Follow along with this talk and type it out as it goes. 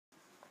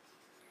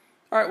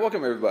Alright,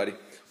 welcome everybody.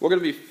 We're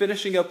going to be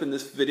finishing up in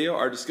this video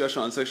our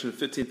discussion on section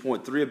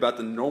 15.3 about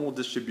the normal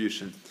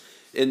distribution.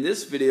 In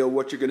this video,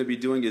 what you're going to be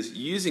doing is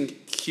using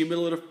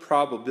cumulative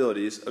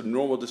probabilities of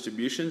normal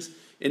distributions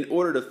in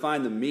order to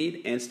find the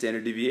mean and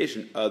standard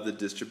deviation of the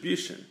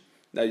distribution.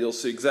 Now you'll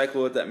see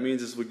exactly what that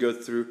means as we go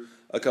through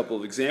a couple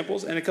of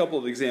examples, and a couple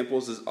of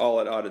examples is all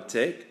it ought to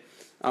take.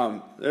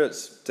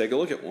 Let's take a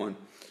look at one.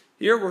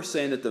 Here we're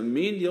saying that the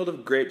mean yield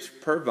of grapes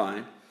per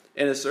vine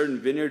in a certain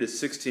vineyard is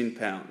 16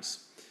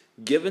 pounds.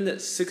 Given that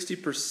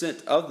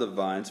 60% of the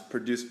vines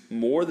produce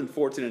more than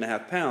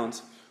 14.5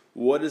 pounds,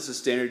 what is the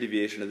standard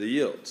deviation of the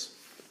yields?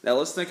 Now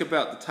let's think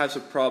about the types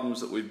of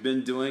problems that we've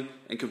been doing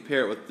and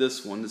compare it with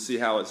this one to see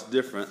how it's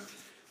different.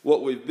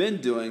 What we've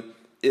been doing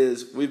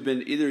is we've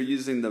been either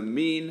using the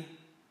mean,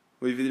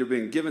 we've either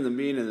been given the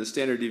mean and the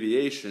standard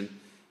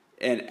deviation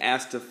and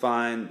asked to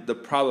find the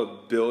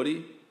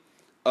probability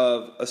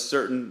of a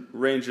certain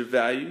range of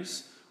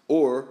values,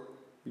 or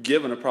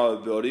given a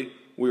probability,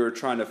 we were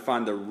trying to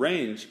find the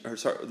range,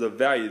 the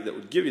value that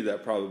would give you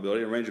that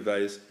probability, a range of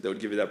values that would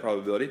give you that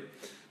probability.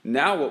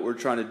 Now what we're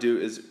trying to do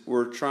is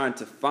we're trying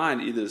to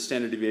find either the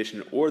standard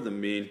deviation or the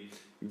mean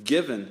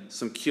given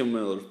some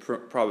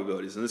cumulative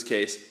probabilities. In this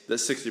case, that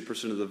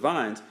 60% of the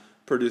vines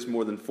produce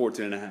more than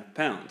 14.5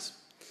 pounds.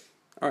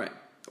 Alright,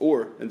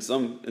 or in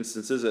some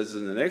instances, as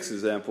in the next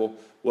example,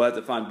 we'll have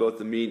to find both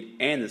the mean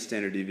and the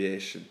standard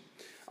deviation.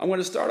 I'm going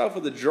to start off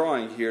with a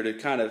drawing here to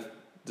kind of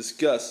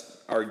discuss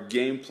our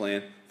game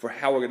plan for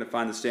how we're going to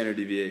find the standard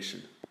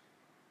deviation.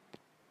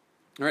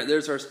 Alright,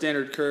 there's our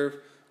standard curve,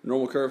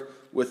 normal curve,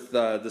 with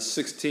the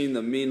 16,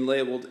 the mean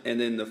labeled, and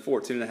then the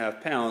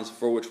 14.5 pounds,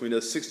 for which we know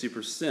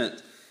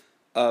 60%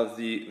 of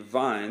the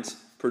vines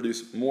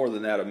produce more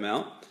than that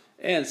amount.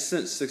 And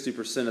since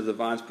 60% of the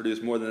vines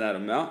produce more than that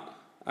amount,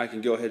 I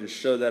can go ahead and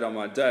show that on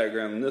my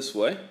diagram in this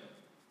way.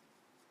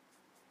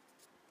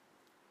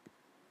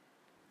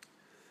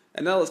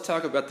 And now let's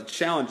talk about the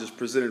challenges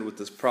presented with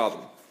this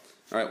problem.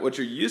 Alright, what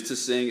you're used to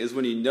seeing is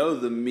when you know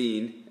the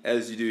mean,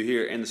 as you do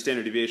here, and the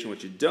standard deviation,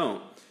 which you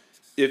don't,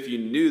 if you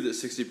knew that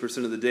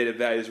 60% of the data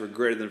values were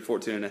greater than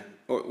 14.5,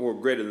 or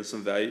greater than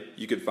some value,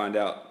 you could find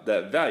out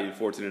that value,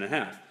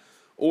 14.5.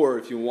 Or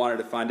if you wanted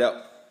to find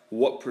out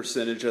what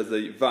percentage of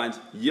the vines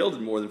yielded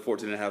more than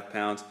 14.5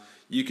 pounds,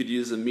 you could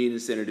use the mean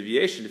and standard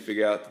deviation to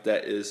figure out that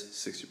that is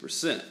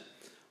 60%.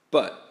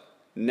 But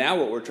now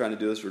what we're trying to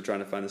do is we're trying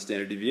to find the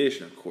standard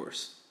deviation, of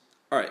course.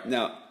 Alright,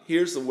 now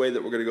here's the way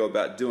that we're going to go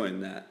about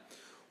doing that.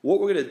 What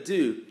we're going to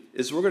do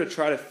is we're going to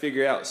try to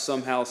figure out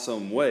somehow,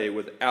 some way,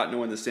 without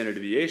knowing the standard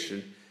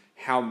deviation,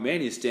 how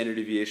many standard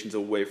deviations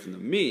away from the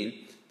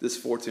mean this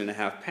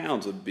 14.5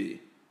 pounds would be.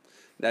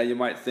 Now you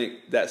might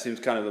think that seems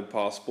kind of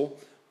impossible,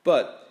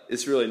 but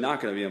it's really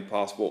not going to be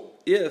impossible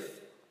if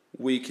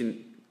we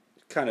can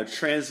kind of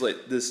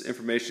translate this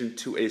information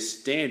to a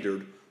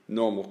standard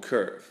normal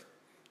curve.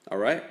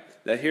 Alright?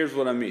 Now here's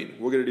what I mean.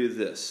 We're going to do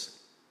this.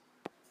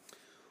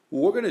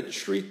 We're going to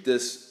treat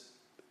this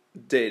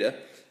data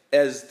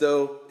as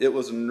though it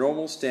was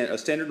a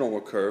standard normal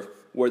curve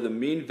where the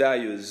mean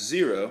value is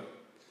 0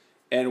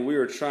 and we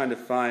were trying to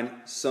find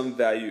some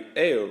value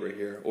A over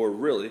here, or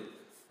really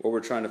where we're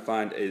trying to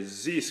find a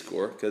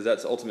z-score, because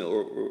that's ultimately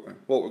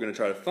what we're going to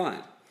try to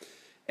find.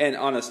 And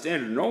on a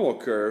standard normal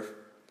curve,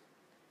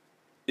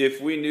 if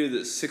we knew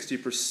that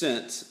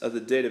 60% of the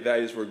data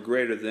values were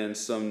greater than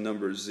some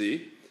number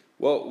z,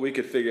 well, we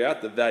could figure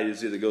out the value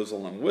z that goes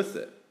along with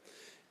it.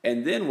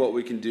 And then what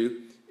we can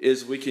do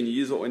is we can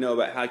use what we know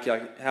about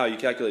how you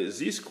calculate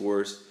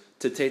z-scores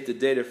to take the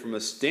data from a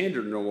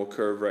standard normal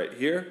curve right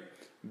here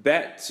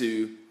back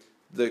to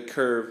the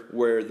curve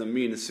where the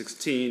mean is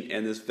 16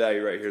 and this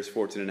value right here is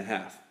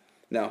 14.5.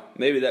 Now,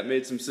 maybe that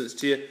made some sense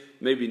to you,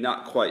 maybe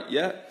not quite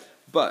yet,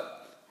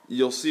 but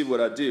you'll see what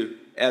I do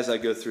as I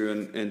go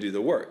through and do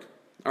the work.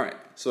 Alright,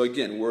 so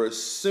again, we're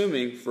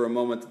assuming for a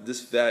moment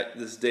that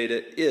this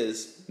data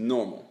is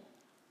normal,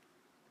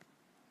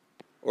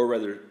 or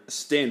rather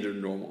standard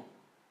normal.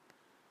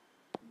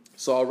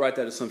 So I'll write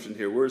that assumption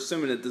here. We're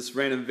assuming that this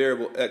random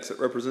variable x that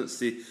represents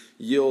the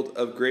yield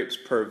of grapes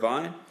per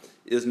vine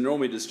is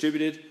normally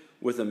distributed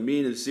with a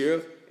mean of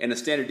 0 and a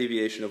standard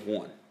deviation of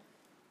 1.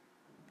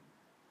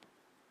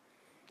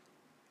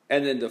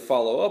 And then to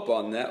follow up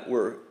on that,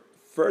 we're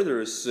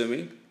further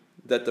assuming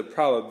that the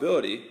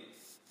probability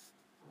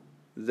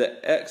that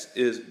x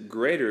is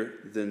greater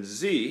than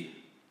z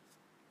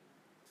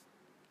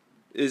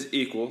is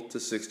equal to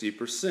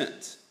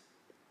 60%.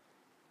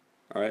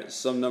 Alright,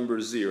 some number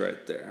z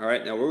right there.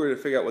 Alright, now we're going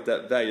to figure out what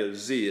that value of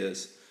z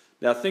is.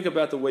 Now think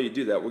about the way you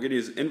do that. We're going to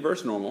use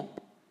inverse normal.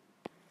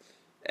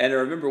 And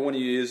remember, when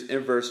you use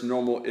inverse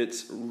normal,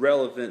 it's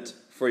relevant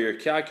for your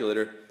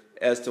calculator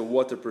as to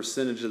what the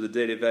percentage of the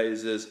data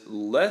values is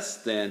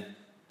less than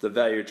the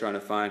value you're trying to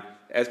find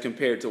as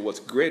compared to what's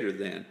greater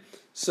than.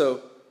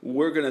 So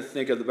we're going to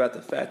think about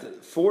the fact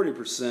that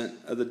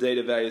 40% of the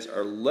data values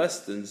are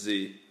less than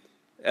z,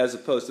 as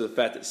opposed to the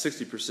fact that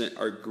 60%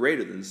 are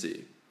greater than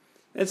z.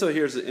 And so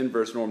here's the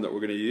inverse norm that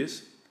we're going to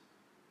use.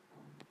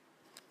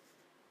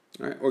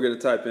 All right, we're going to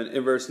type in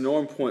inverse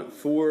norm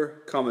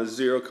 0.4,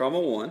 0,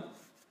 1,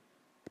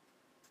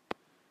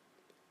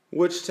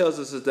 which tells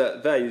us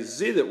that value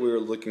z that we were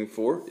looking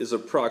for is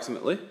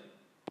approximately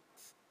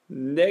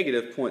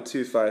negative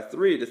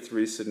 0.253 to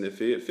 3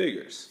 significant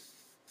figures.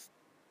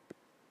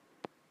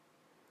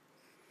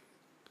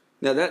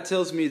 Now that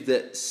tells me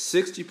that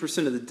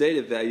 60% of the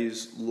data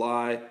values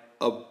lie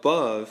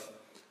above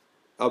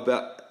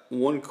about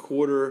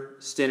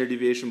 1/4 standard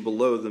deviation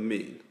below the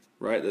mean,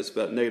 right? That's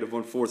about negative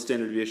 1/4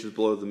 standard deviations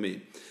below the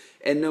mean.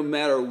 And no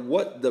matter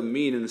what the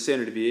mean and the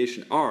standard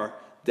deviation are,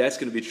 that's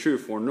going to be true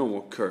for a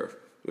normal curve.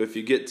 If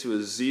you get to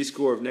a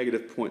z-score of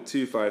negative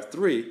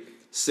 0.253,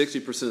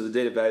 60% of the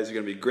data values are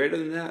going to be greater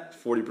than that,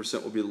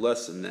 40% will be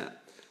less than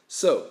that.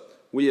 So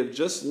we have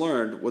just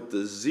learned what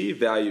the z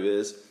value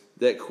is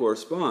that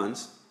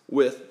corresponds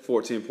with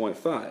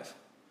 14.5.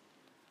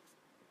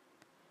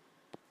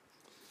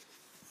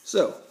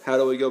 So how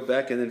do we go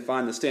back and then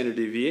find the standard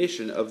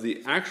deviation of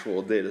the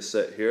actual data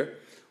set here?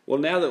 Well,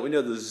 now that we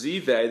know the z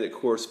value that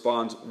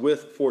corresponds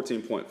with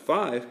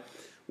 14.5,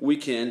 we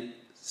can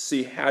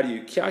see how do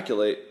you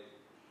calculate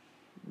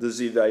the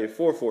z value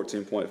for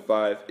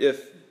 14.5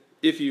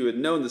 if you had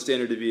known the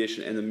standard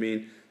deviation and the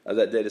mean of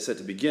that data set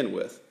to begin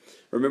with.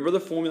 Remember the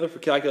formula for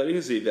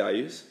calculating z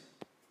values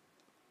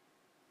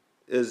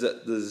is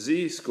that the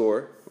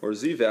z-score or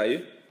z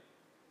value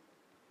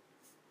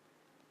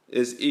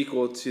is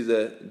equal to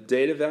the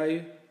data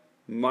value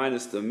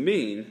minus the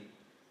mean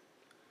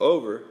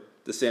over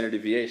the standard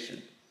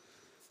deviation.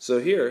 So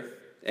here,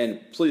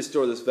 and please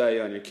store this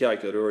value on your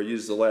calculator or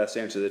use the last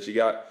answer that you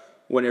got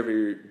whenever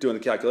you're doing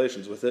the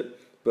calculations with it,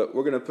 but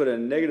we're going to put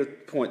in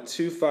negative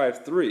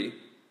 0.253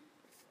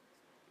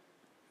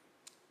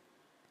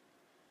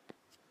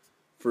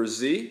 for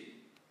z,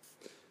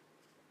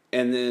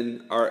 and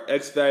then our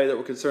x value that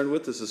we're concerned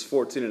with, this is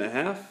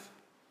 14.5,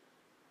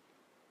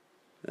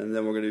 and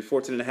then we're going to do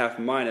 14.5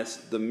 minus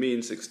the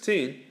mean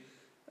 16,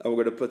 and we're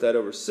going to put that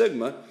over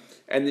sigma,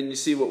 and then you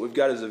see what we've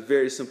got is a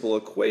very simple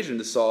equation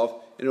to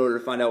solve in order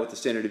to find out what the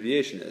standard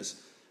deviation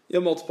is.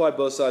 You'll multiply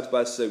both sides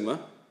by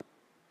sigma.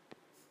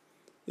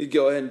 You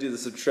go ahead and do the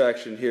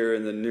subtraction here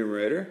in the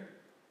numerator,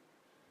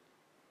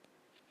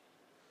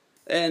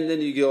 and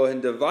then you go ahead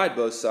and divide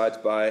both sides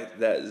by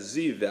that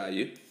z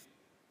value.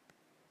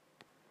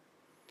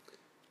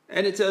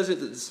 And it tells you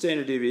that the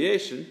standard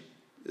deviation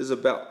is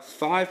about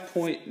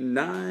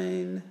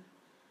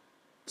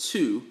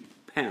 5.92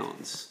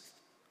 pounds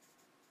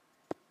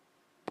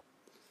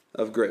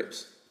of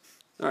grapes.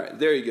 All right,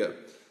 there you go.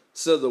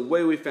 So the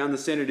way we found the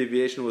standard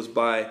deviation was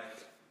by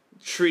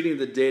treating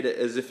the data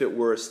as if it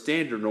were a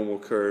standard normal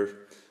curve,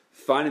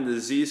 finding the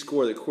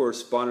z-score that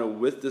corresponded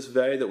with this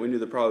value that we knew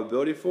the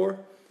probability for,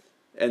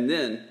 and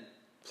then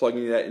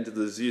plugging that into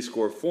the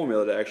z-score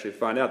formula to actually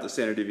find out the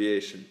standard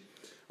deviation.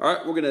 All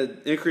right, we're going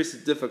to increase the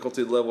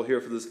difficulty level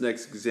here for this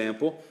next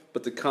example,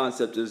 but the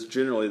concept is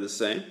generally the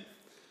same.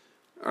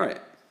 All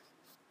right,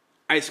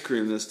 ice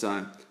cream this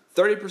time.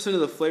 30% of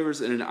the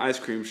flavors in an ice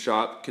cream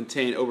shop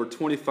contain over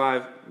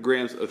 25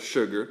 grams of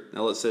sugar.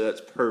 Now let's say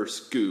that's per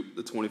scoop,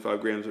 the 25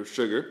 grams of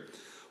sugar,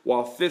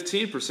 while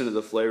 15% of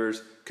the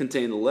flavors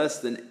contain less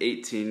than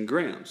 18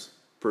 grams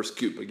per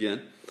scoop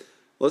again.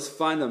 Let's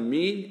find the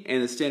mean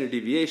and the standard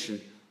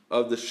deviation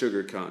of the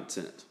sugar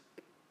content.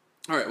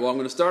 All right, well, I'm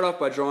going to start off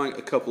by drawing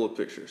a couple of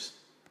pictures.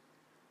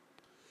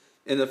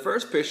 In the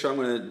first picture, I'm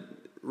going to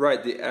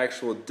write the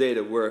actual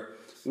data where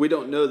we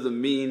don't know the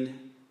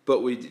mean,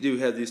 but we do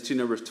have these two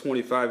numbers,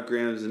 25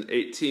 grams and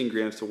 18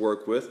 grams to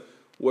work with,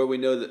 where we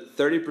know that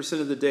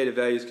 30% of the data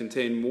values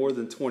contain more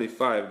than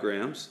 25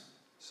 grams.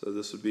 So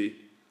this would be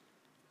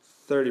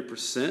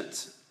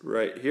 30%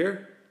 right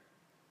here.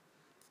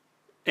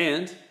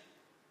 And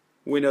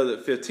we know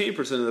that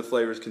 15% of the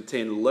flavors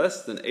contain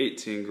less than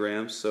 18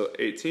 grams, so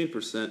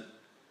 18%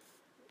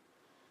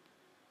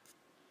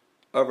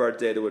 of our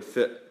data would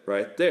fit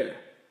right there.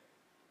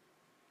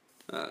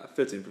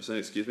 15%,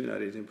 excuse me, not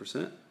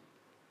 18%.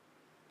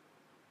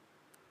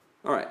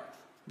 All right,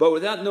 but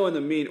without knowing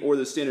the mean or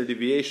the standard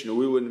deviation,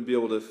 we wouldn't be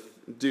able to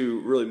do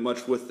really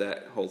much with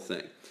that whole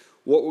thing.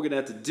 What we're going to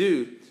have to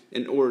do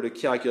in order to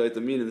calculate the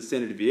mean and the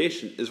standard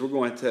deviation is we're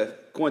going to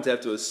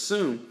have to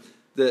assume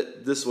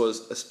that this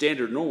was a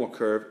standard normal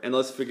curve, and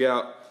let's figure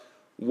out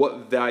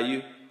what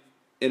value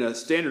in a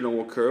standard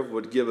normal curve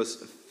would give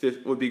us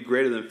would be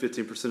greater than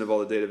 15% of all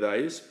the data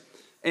values,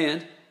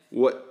 and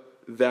what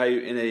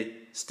value in a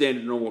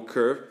standard normal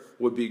curve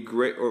would be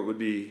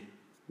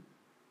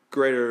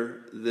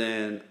greater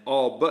than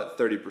all but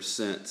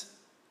 30%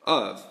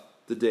 of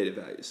the data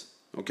values.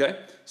 Okay,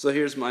 so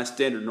here's my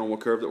standard normal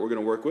curve that we're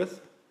going to work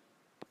with,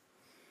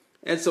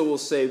 and so we'll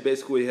say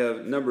basically we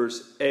have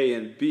numbers a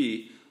and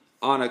b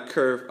on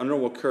a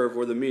normal curve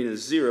where the mean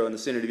is 0 and the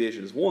standard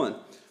deviation is 1,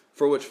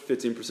 for which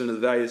 15% of the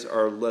values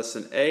are less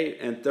than A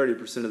and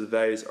 30% of the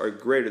values are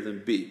greater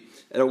than B.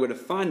 And we're going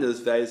to find those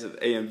values of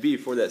A and B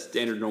for that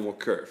standard normal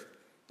curve.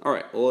 All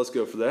right, well, let's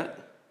go for that.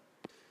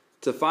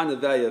 To find the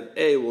value of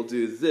A, we'll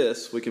do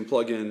this. We can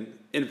plug in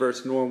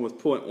inverse norm with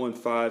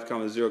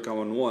 0.15,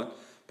 0, 1.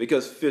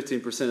 because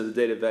 15% of the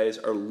data values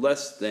are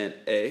less than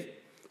A,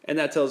 and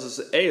that tells us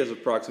that A is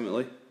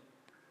approximately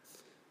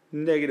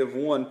negative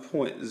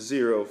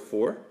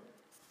 1.04.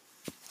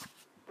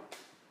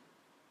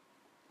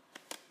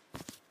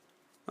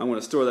 I'm going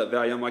to store that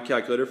value on my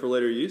calculator for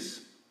later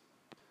use.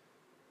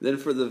 Then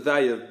for the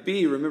value of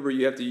B, remember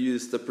you have to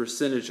use the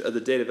percentage of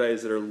the data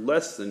values that are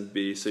less than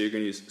B, so you're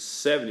going to use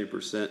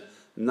 70%,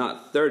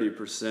 not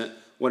 30%,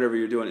 whenever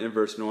you're doing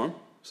inverse norm.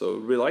 So it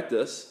would be like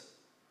this.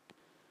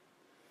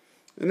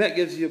 And that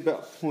gives you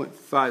about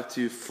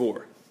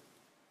 0.524,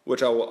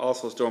 which I will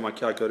also store on my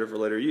calculator for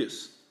later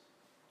use.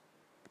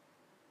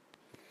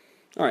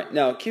 Alright,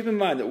 now keep in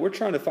mind that we're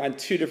trying to find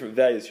two different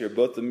values here,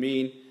 both the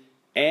mean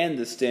and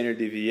the standard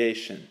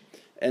deviation.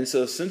 And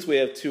so since we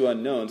have two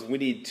unknowns, we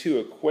need two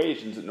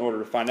equations in order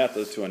to find out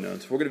those two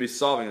unknowns. We're going to be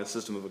solving a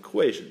system of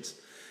equations.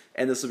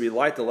 And this will be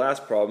like the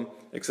last problem,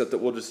 except that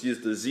we'll just use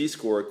the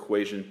z-score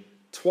equation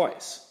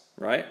twice,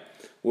 right?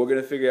 We're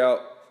going to figure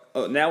out,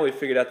 now we've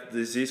figured out that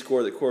the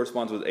z-score that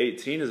corresponds with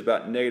 18 is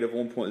about negative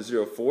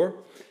 1.04,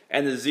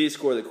 and the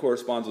z-score that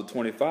corresponds with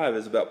 25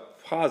 is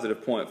about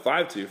positive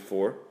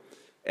 0.524.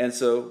 And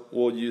so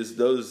we'll use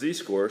those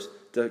z-scores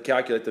to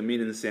calculate the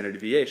mean and the standard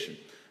deviation.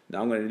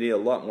 Now I'm going to need a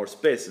lot more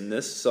space in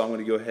this, so I'm going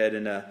to go ahead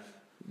and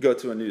go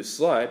to a new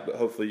slide, but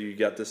hopefully you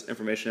got this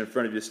information in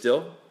front of you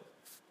still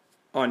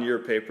on your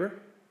paper.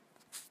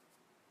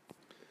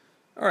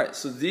 Alright,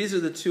 so these are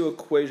the two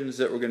equations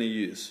that we're going to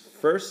use.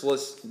 First,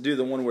 let's do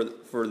the one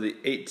for the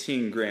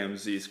 18 gram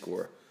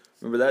z-score.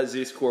 Remember that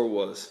z-score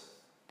was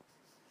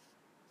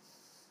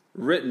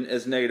written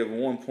as negative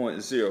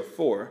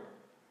 1.04,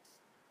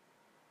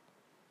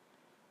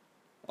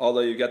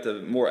 although you've got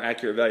the more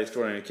accurate value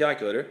stored on your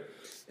calculator.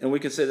 And we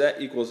can say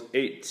that equals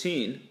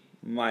 18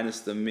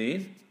 minus the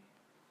mean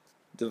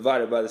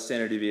divided by the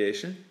standard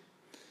deviation.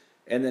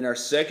 And then our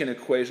second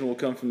equation will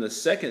come from the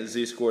second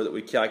z-score that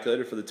we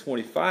calculated for the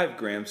 25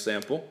 gram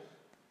sample.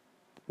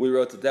 We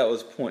wrote that that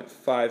was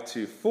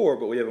 0.524,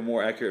 but we have a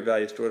more accurate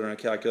value stored on our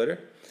calculator.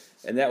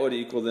 And that would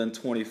equal then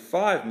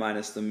 25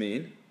 minus the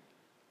mean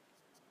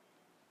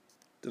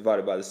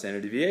divided by the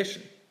standard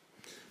deviation.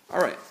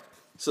 Alright,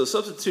 so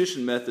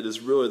substitution method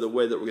is really the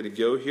way that we're going to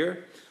go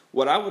here.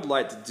 What I would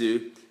like to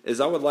do is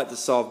I would like to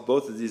solve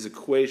both of these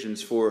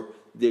equations for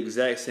the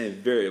exact same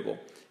variable.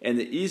 And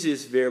the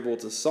easiest variable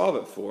to solve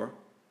it for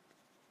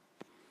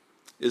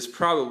is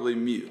probably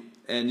mu.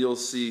 And you'll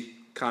see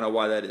kind of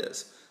why that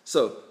is.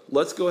 So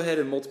let's go ahead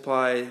and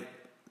multiply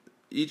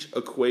each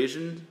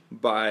equation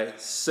by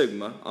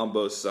sigma on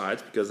both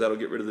sides, because that'll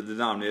get rid of the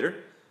denominator.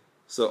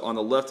 So on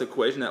the left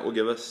equation, that will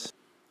give us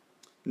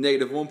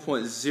negative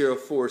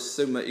 1.04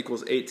 sigma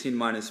equals 18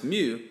 minus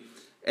mu.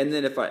 And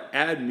then if I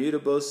add mu to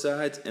both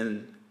sides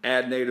and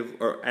add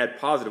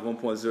positive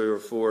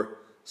 1.04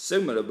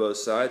 sigma to both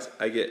sides,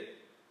 I get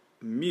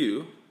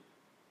mu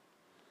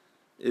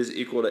is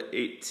equal to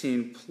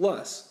 18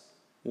 plus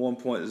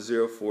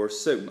 1.04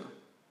 sigma.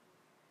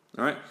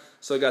 Alright,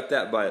 so I got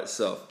that by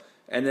itself.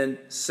 And then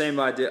same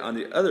idea on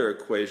the other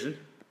equation.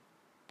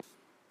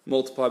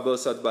 Multiply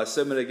both sides by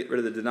sigma to get rid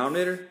of the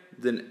denominator,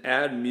 then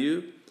add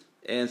mu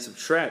and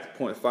subtract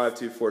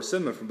 0.524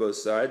 sigma from both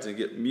sides and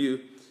get mu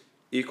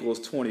equals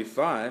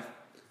 25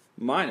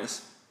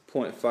 minus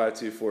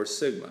 0.524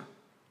 sigma.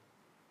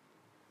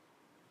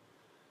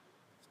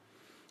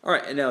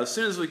 Alright, and now as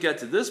soon as we get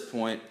to this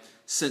point,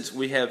 since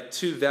we have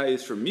two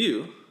values for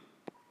mu,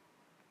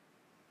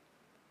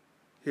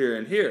 here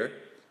and here,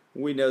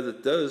 we know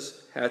that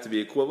those have to be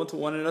equivalent to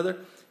one another,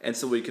 and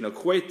so we can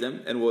equate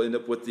them and we'll end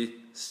up with the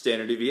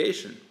standard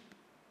deviation.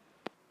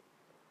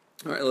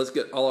 Alright, let's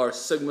get all our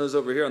sigmas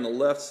over here on the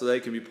left so they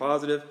can be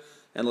positive,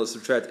 and let's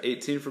subtract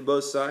 18 from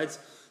both sides.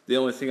 The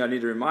only thing I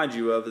need to remind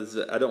you of is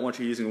that I don't want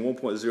you using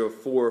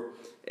 1.04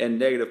 and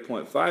negative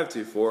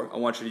 0.524. I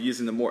want you to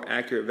using the more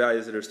accurate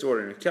values that are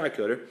stored in your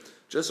calculator,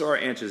 just so our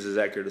answer is as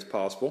accurate as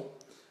possible.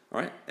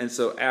 Alright, and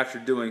so after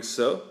doing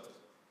so,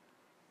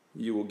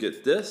 you will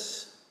get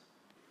this.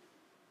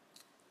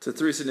 To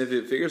three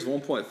significant figures,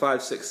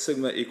 1.56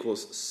 sigma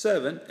equals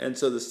 7, and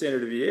so the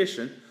standard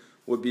deviation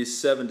would be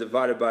 7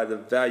 divided by the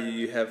value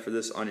you have for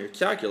this on your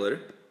calculator,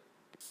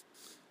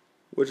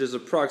 which is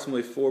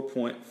approximately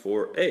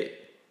 4.48.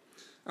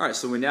 Alright,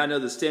 so we now know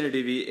the standard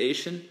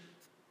deviation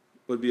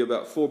would be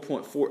about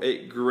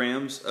 4.48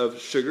 grams of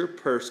sugar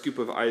per scoop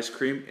of ice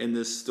cream in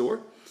this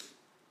store.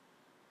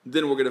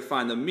 Then we're going to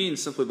find the mean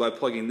simply by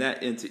plugging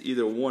that into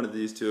either one of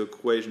these two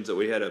equations that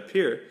we had up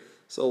here.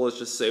 So let's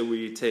just say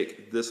we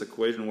take this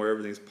equation where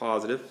everything's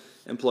positive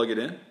and plug it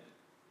in.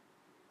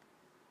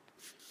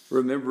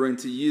 Remembering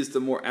to use the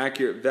more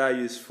accurate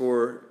values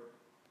for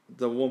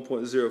the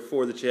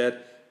 1.04 that you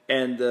had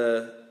and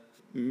the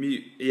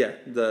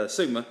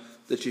sigma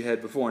that you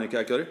had before on your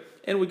calculator,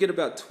 and we get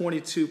about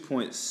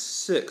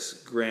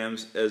 22.6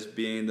 grams as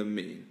being the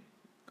mean.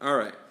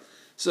 Alright,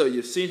 so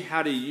you've seen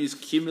how to use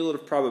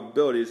cumulative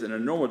probabilities in a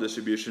normal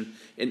distribution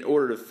in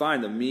order to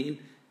find the mean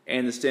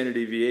and the standard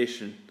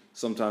deviation,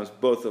 sometimes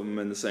both of them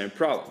in the same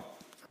problem.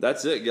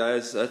 That's it,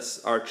 guys.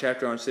 That's our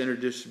chapter on standard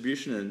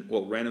distribution and,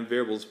 well, random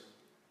variables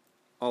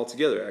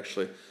altogether,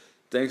 actually.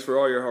 Thanks for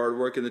all your hard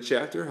work in the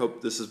chapter.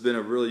 Hope this has been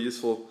a really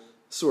useful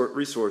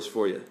resource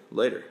for you.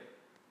 Later.